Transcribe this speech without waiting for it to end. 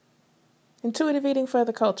Intuitive eating for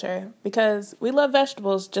the culture, because we love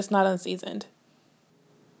vegetables, just not unseasoned.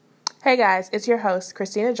 Hey guys, it's your host,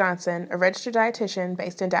 Christina Johnson, a registered dietitian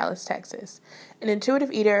based in Dallas, Texas. An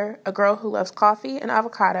intuitive eater, a girl who loves coffee and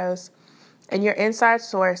avocados, and your inside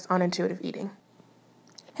source on intuitive eating.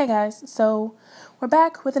 Hey guys, so we're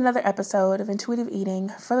back with another episode of Intuitive Eating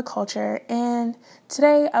for the Culture, and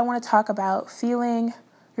today I want to talk about feeling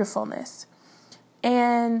your fullness.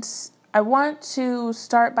 And I want to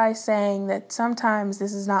start by saying that sometimes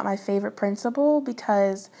this is not my favorite principle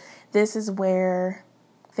because this is where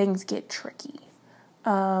things get tricky.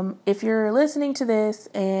 If you're listening to this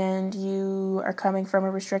and you are coming from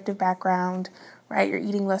a restrictive background, right, you're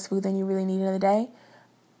eating less food than you really need in a day,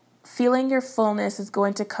 feeling your fullness is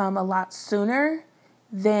going to come a lot sooner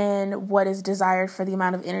than what is desired for the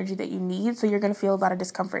amount of energy that you need. So you're going to feel a lot of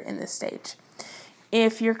discomfort in this stage.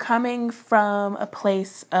 If you're coming from a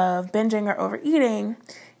place of binging or overeating,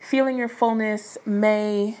 feeling your fullness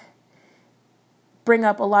may bring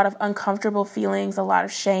up a lot of uncomfortable feelings, a lot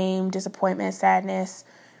of shame, disappointment, sadness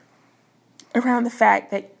around the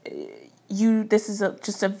fact that this is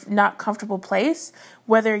just a not comfortable place,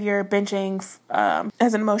 whether you're binging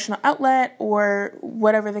as an emotional outlet or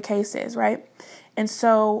whatever the case is, right? And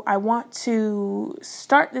so I want to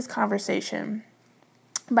start this conversation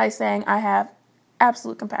by saying I have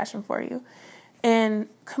absolute compassion for you and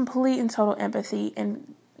complete and total empathy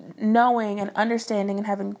and knowing and understanding and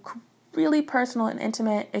having really personal and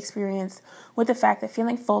intimate experience with the fact that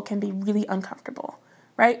feeling full can be really uncomfortable,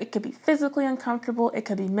 right? It could be physically uncomfortable. It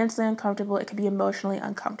could be mentally uncomfortable. It could be emotionally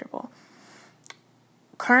uncomfortable.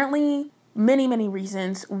 Currently, many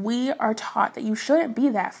reasons, we are taught that you shouldn't be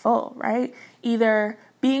that full, right? Either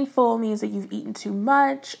being full means that you've eaten too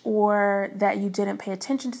much or that you didn't pay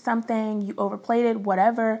attention to something, you overplated,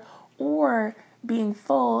 whatever, or being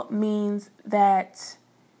full means that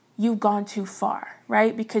you've gone too far,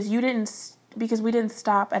 right? Because we didn't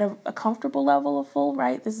stop at a comfortable level of full,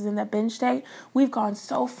 right? This is in that binge state. We've gone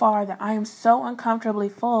so far that I am so uncomfortably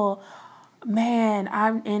full. Man,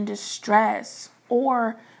 I'm in distress.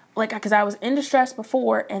 Or because I was in distress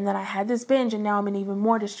before and then I had this binge and now I'm in even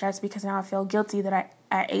more distress because now I feel guilty that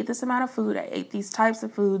I ate this amount of food, I ate these types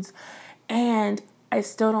of foods, and I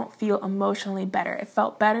still don't feel emotionally better. It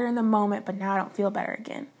felt better in the moment, but now I don't feel better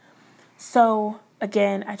again. So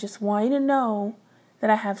again, I just want you to know that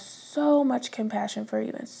I have so much compassion for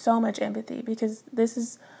you and so much empathy because this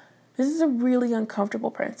is a really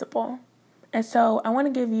uncomfortable principle. And so I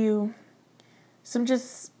want to give you some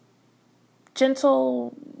just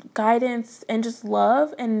gentle guidance and just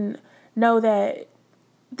love and know that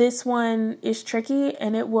this one is tricky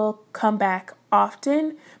and it will come back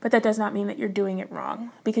often, but that does not mean that you're doing it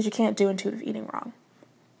wrong because you can't do intuitive eating wrong.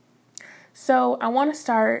 So I want to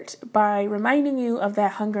start by reminding you of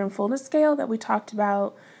that hunger and fullness scale that we talked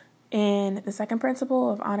about in the second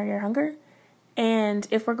principle of honor your hunger. And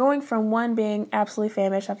if we're going from 1 being absolutely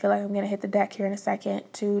famished, I feel like I'm going to hit the deck here in a second,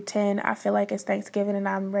 to 10, I feel like it's Thanksgiving and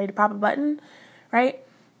I'm ready to pop a button, right?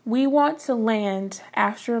 We want to land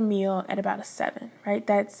after a meal at about a 7, right?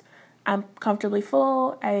 I'm comfortably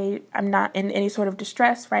full. I'm not in any sort of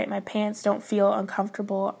distress, right? My pants don't feel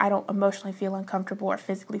uncomfortable. I don't emotionally feel uncomfortable or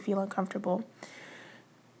physically feel uncomfortable.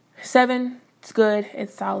 7, it's good.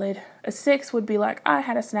 It's solid. A 6 would be like, I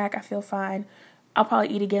had a snack. I feel fine. I'll probably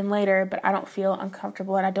eat again later, but I don't feel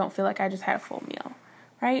uncomfortable and I don't feel like I just had a full meal,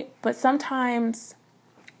 right? But sometimes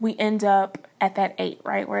we end up at that 8,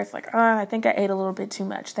 right? Where it's like, I think I ate a little bit too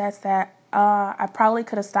much. That's that. I probably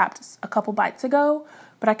could have stopped a couple bites ago,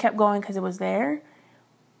 but I kept going because it was there.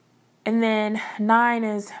 And then 9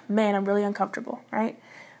 is, man, I'm really uncomfortable, right?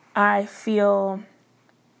 I feel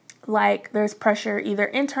like there's pressure either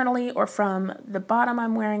internally or from the bottom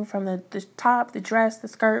I'm wearing, from the top, the dress, the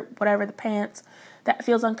skirt, whatever, the pants, that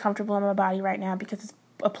feels uncomfortable in my body right now because it's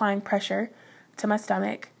applying pressure to my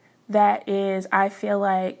stomach. That is, I feel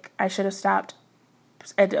like I should have stopped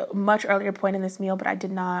at a much earlier point in this meal, but I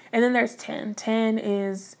did not. And then there's 10. 10,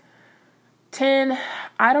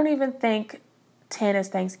 I don't even think 10 is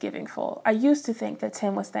Thanksgiving full. I used to think that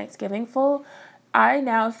 10 was Thanksgiving full. I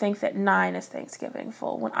now think that 9 is Thanksgiving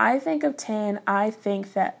full. When I think of 10, I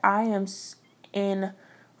think that I am in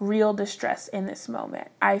real distress in this moment.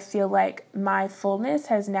 I feel like my fullness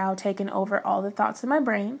has now taken over all the thoughts in my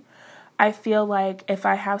brain. I feel like if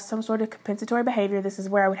I have some sort of compensatory behavior, this is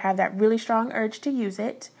where I would have that really strong urge to use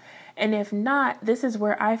it. And if not, this is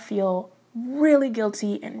where I feel really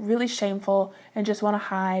guilty and really shameful and just want to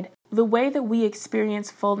hide. The way that we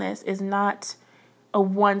experience fullness is not a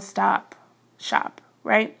one-stop shop,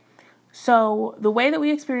 right? So the way that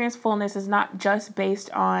we experience fullness is not just based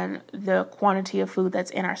on the quantity of food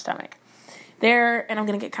that's in our stomach. And I'm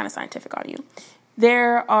going to get kind of scientific on you.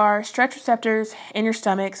 There are stretch receptors in your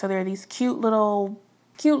stomach. So there are these cute little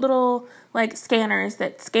like scanners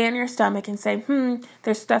that scan your stomach and say,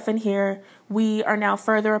 there's stuff in here. We are now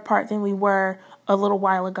further apart than we were a little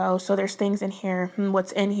while ago. So there's things in here.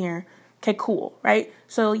 What's in here? Okay, cool, right?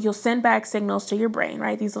 So you'll send back signals to your brain,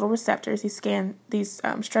 right? These little receptors, these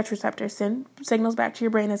stretch receptors send signals back to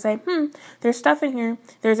your brain and say, there's stuff in here.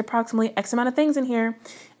 There's approximately X amount of things in here.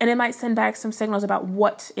 And it might send back some signals about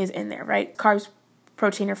what is in there, right? Carbs,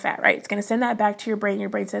 protein, or fat, right? It's going to send that back to your brain. Your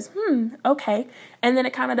brain says, okay. And then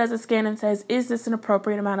it kind of does a scan and says, is this an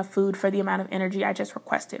appropriate amount of food for the amount of energy I just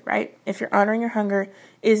requested, right? If you're honoring your hunger,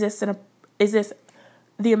 is this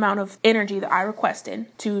the amount of energy that I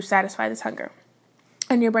requested to satisfy this hunger?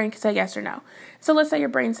 And your brain can say yes or no. So let's say your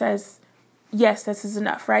brain says, yes, this is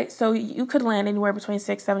enough, right? So you could land anywhere between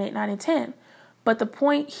 6, 7, 8, 9, and 10. But the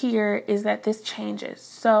point here is that this changes.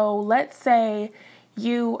 So let's say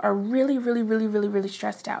you are really, really, really, really, really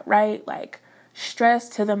stressed out, right? Like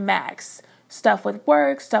stressed to the max. Stuff with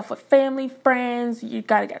work, stuff with family, friends. You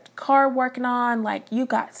got to get the car working on. Like you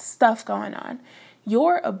got stuff going on.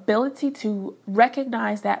 Your ability to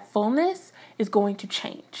recognize that fullness is going to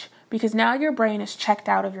change because now your brain is checked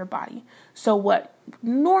out of your body. So what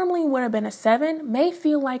normally would have been a 7 may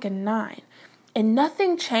feel like a 9. And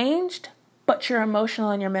nothing changed but your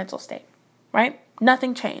emotional and your mental state, right?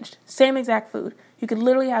 Nothing changed. Same exact food. You could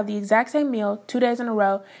literally have the exact same meal 2 days in a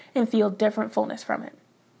row and feel different fullness from it.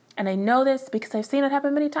 And I know this because I've seen it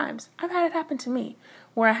happen many times. I've had it happen to me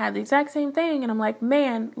where I had the exact same thing and I'm like,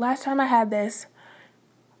 man, last time I had this,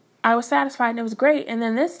 I was satisfied and it was great. And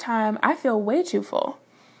then this time I feel way too full.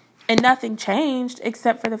 And nothing changed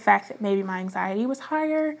except for the fact that maybe my anxiety was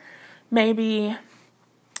higher. Maybe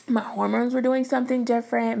my hormones were doing something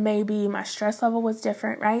different. Maybe my stress level was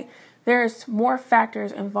different, right? There's more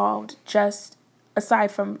factors involved just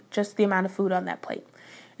aside from just the amount of food on that plate.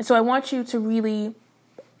 And so I want you to really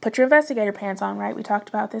put your investigator pants on, right? We talked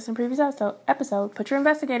about this in previous episode. Put your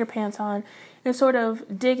investigator pants on and sort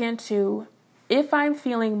of dig into, if I'm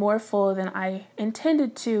feeling more full than I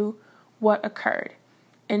intended to, what occurred?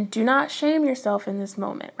 And do not shame yourself in this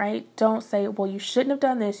moment, right? Don't say, well, you shouldn't have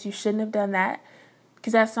done this, you shouldn't have done that,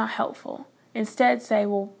 because that's not helpful. Instead, say,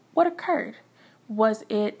 well, what occurred? Was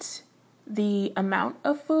it the amount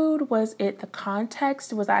of food? Was it the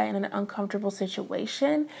context? Was I in an uncomfortable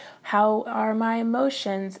situation? How are my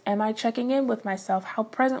emotions? Am I checking in with myself? How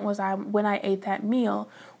present was I when I ate that meal?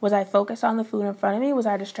 Was I focused on the food in front of me? Was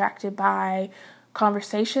I distracted by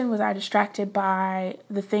conversation? Was I distracted by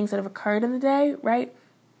the things that have occurred in the day, right?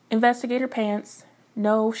 Investigator pants,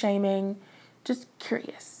 no shaming, just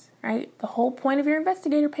curious, right? The whole point of your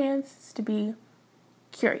investigator pants is to be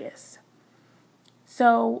curious.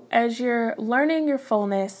 So as you're learning your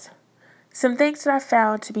fullness, some things that I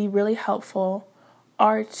found to be really helpful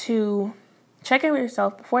are to check in with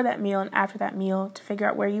yourself before that meal and after that meal to figure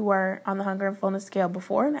out where you were on the hunger and fullness scale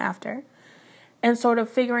before and after. And sort of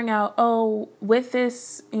figuring out, with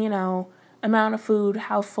this, amount of food,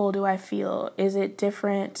 how full do I feel? Is it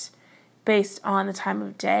different based on the time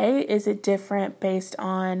of day? Is it different based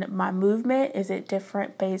on my movement? Is it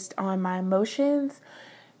different based on my emotions?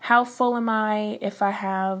 How full am I if I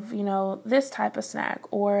have, this type of snack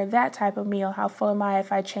or that type of meal? How full am I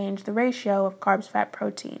if I change the ratio of carbs, fat,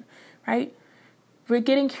 protein, right? We're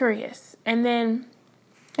getting curious. And then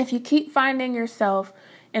if you keep finding yourself,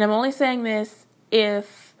 and I'm only saying this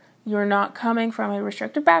if you're not coming from a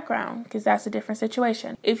restrictive background, because that's a different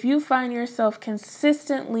situation. If you find yourself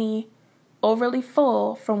consistently overly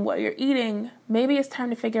full from what you're eating, maybe it's time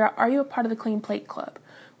to figure out, are you a part of the Clean Plate Club?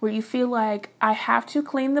 Where you feel like I have to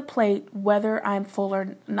clean the plate whether I'm full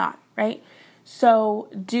or not, right? So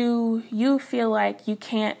do you feel like you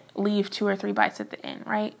can't leave 2 or 3 bites at the end,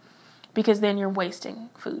 right? Because then you're wasting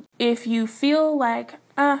food. If you feel like,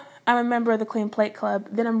 I'm a member of the Clean Plate Club,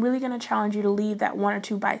 then I'm really going to challenge you to leave that 1 or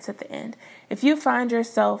 2 bites at the end. If you find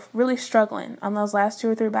yourself really struggling on those last 2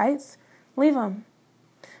 or 3 bites, leave them.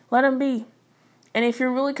 Let them be. And if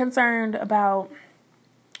you're really concerned about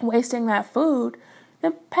wasting that food,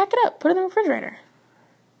 then pack it up, put it in the refrigerator.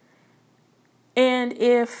 And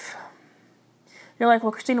if you're like,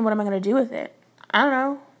 well, Christina, what am I going to do with it? I don't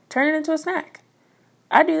know. Turn it into a snack.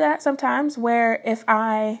 I do that sometimes where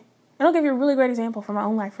I'll give you a really great example from my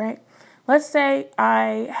own life, right? Let's say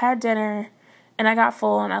I had dinner and I got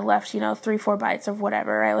full and I left, 3-4 bites of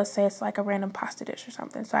whatever, right? Let's say it's like a random pasta dish or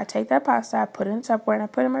something. So I take that pasta, I put it in a Tupperware, and I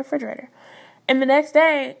put it in my refrigerator. And the next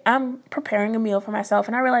day, I'm preparing a meal for myself,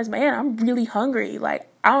 and I realize, man, I'm really hungry. Like,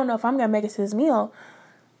 I don't know if I'm going to make it to this meal.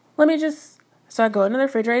 So I go in the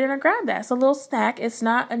refrigerator and I grab that. It's a little snack. It's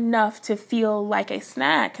not enough to feel like a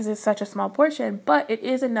snack because it's such a small portion, but it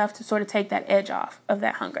is enough to sort of take that edge off of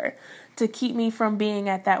that hunger, to keep me from being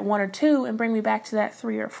at that 1 or 2 and bring me back to that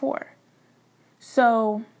 3 or 4.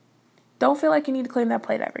 So don't feel like you need to clean that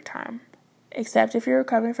plate every time, except if you're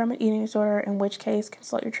recovering from an eating disorder, in which case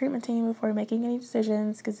consult your treatment team before making any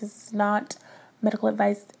decisions, because this is not medical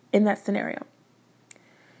advice in that scenario.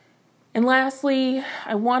 And lastly,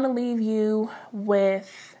 I want to leave you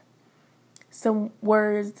with some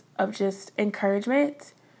words of just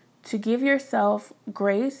encouragement to give yourself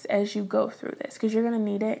grace as you go through this, because you're going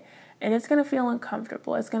to need it, and it's going to feel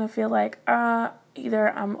uncomfortable. It's going to feel like either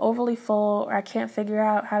I'm overly full or I can't figure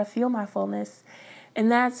out how to feel my fullness.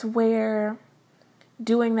 And that's where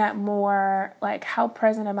doing that more, like, how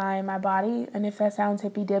present am I in my body? And if that sounds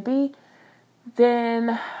hippy-dippy,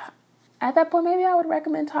 then at that point, maybe I would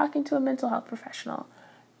recommend talking to a mental health professional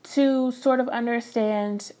to sort of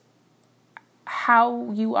understand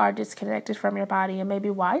how you are disconnected from your body and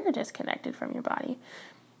maybe why you're disconnected from your body,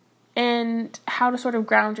 and how to sort of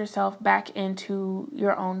ground yourself back into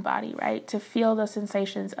your own body, right? To feel the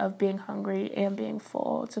sensations of being hungry and being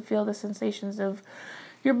full, to feel the sensations of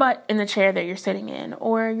your butt in the chair that you're sitting in,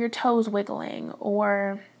 or your toes wiggling,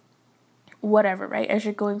 or whatever, right, as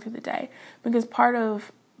you're going through the day. Because part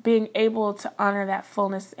of being able to honor that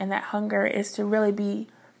fullness and that hunger is to really be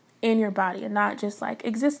in your body and not just like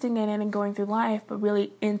existing in it and going through life, but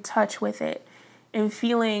really in touch with it and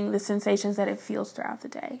feeling the sensations that it feels throughout the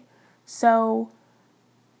day. So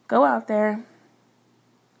go out there,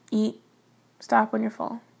 eat, stop when you're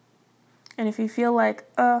full. And if you feel like,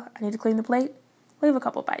 I need to clean the plate, leave a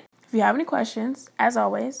couple bites. If you have any questions, as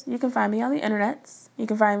always, you can find me on the internets. You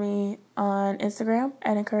can find me on Instagram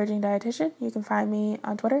at Encouraging Dietitian. You can find me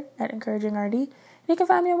on Twitter at EncouragingRD. And you can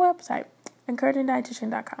find me on my website,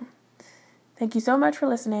 encouragingdietitian.com. Thank you so much for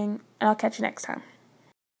listening, and I'll catch you next time.